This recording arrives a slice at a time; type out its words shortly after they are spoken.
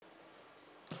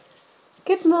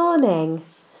Good morning.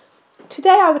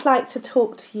 Today I would like to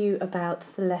talk to you about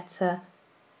the letter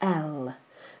L.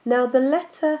 Now, the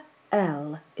letter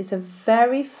L is a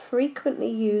very frequently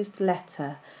used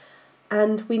letter,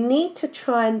 and we need to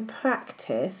try and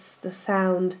practice the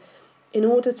sound in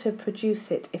order to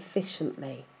produce it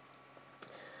efficiently.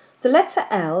 The letter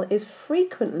L is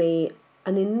frequently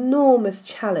an enormous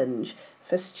challenge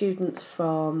for students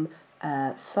from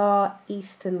far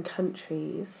eastern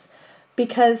countries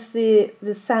because the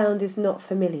sound is not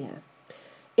familiar.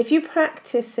 If you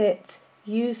practice it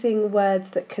using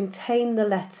words that contain the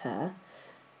letter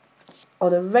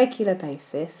on a regular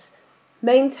basis,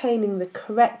 maintaining the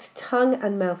correct tongue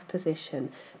and mouth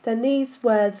position, then these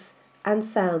words and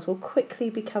sounds will quickly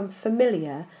become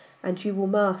familiar and you will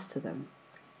master them.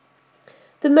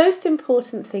 The most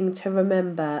important thing to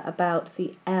remember about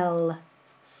the L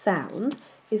sound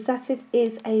is that it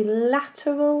is a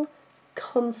lateral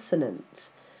consonant.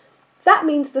 That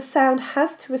means the sound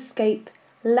has to escape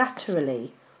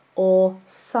laterally or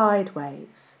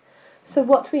sideways. So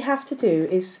what we have to do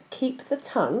is keep the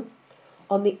tongue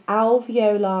on the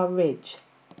alveolar ridge.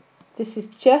 This is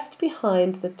just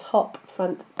behind the top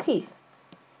front teeth.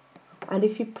 And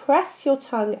if you press your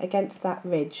tongue against that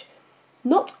ridge,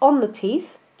 not on the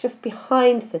teeth, just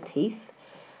behind the teeth,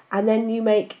 and then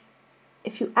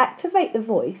if you activate the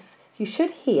voice, you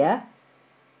should hear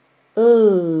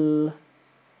L.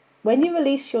 When you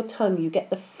release your tongue, you get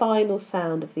the final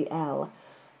sound of the L.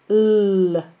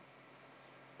 L.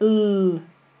 L.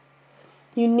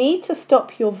 You need to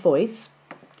stop your voice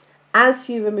as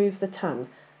you remove the tongue,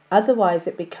 otherwise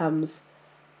it becomes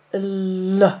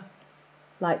L,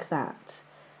 like that,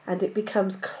 and it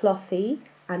becomes clothy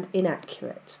and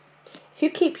inaccurate. If you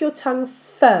keep your tongue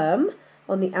firm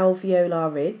on the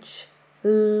alveolar ridge,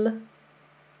 L,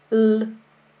 L,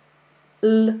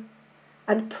 L,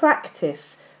 and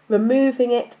practice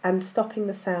removing it and stopping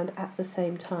the sound at the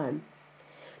same time.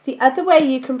 The other way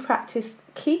you can practice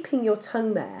keeping your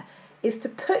tongue there is to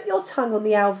put your tongue on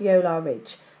the alveolar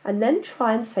ridge and then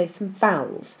try and say some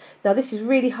vowels. Now, this is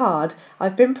really hard.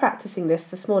 I've been practicing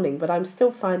this morning, but I'm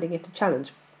still finding it a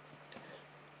challenge.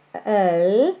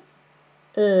 L,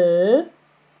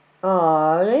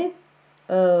 I,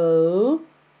 O,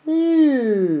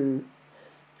 U.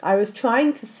 I was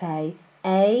trying to say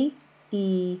A,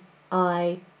 E,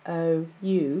 I, O,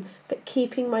 U, but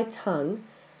keeping my tongue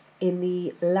in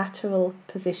the lateral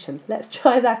position. Let's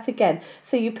try that again.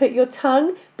 So you put your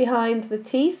tongue behind the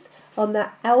teeth on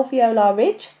that alveolar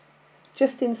ridge,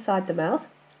 just inside the mouth.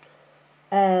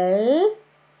 L,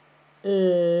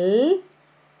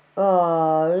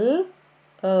 I,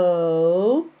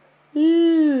 O,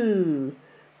 U.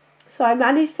 So I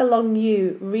managed the long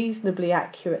U reasonably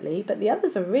accurately, but the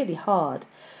others are really hard.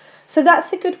 So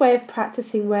that's a good way of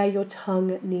practicing where your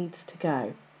tongue needs to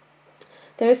go.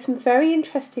 There is some very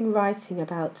interesting writing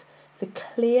about the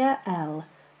clear L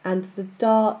and the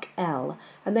dark L,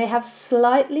 and they have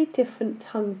slightly different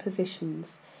tongue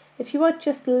positions. If you are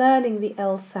just learning the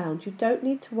L sound, you don't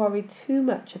need to worry too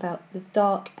much about the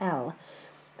dark L.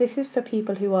 This is for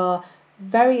people who are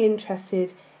very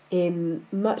interested in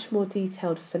much more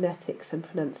detailed phonetics and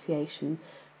pronunciation.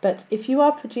 But if you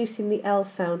are producing the L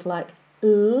sound like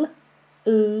L,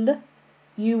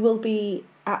 you will be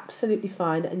absolutely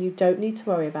fine and you don't need to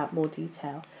worry about more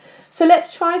detail. So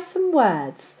let's try some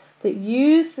words that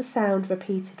use the sound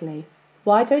repeatedly.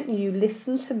 Why don't you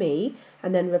listen to me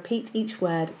and then repeat each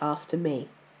word after me?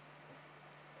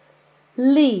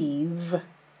 Leave,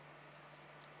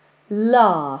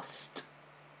 last,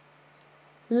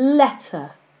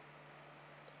 letter,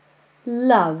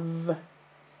 love,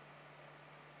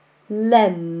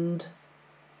 lend,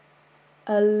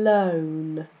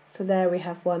 alone. So there we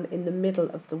have one in the middle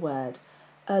of the word.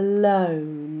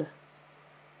 Alone,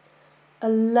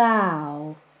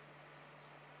 allow,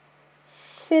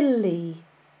 silly,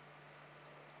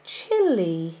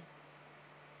 chilly,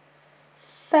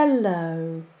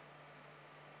 fellow,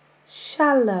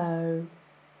 shallow,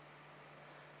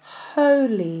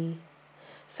 holy.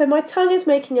 So my tongue is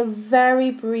making a very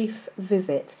brief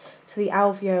visit to the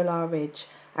alveolar ridge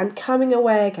and coming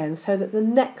away again so that the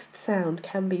next sound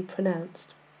can be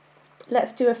pronounced.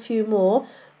 Let's do a few more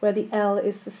where the L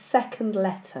is the second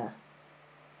letter.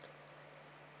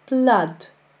 Blood,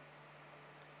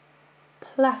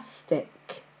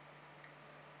 plastic,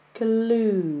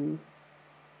 glue,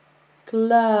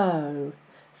 glow.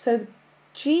 So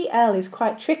GL is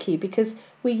quite tricky because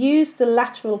we use the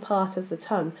lateral part of the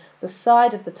tongue, the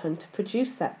side of the tongue, to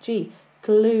produce that G.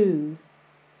 Glue,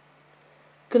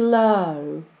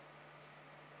 glow,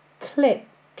 click,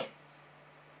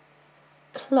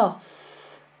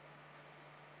 cloth,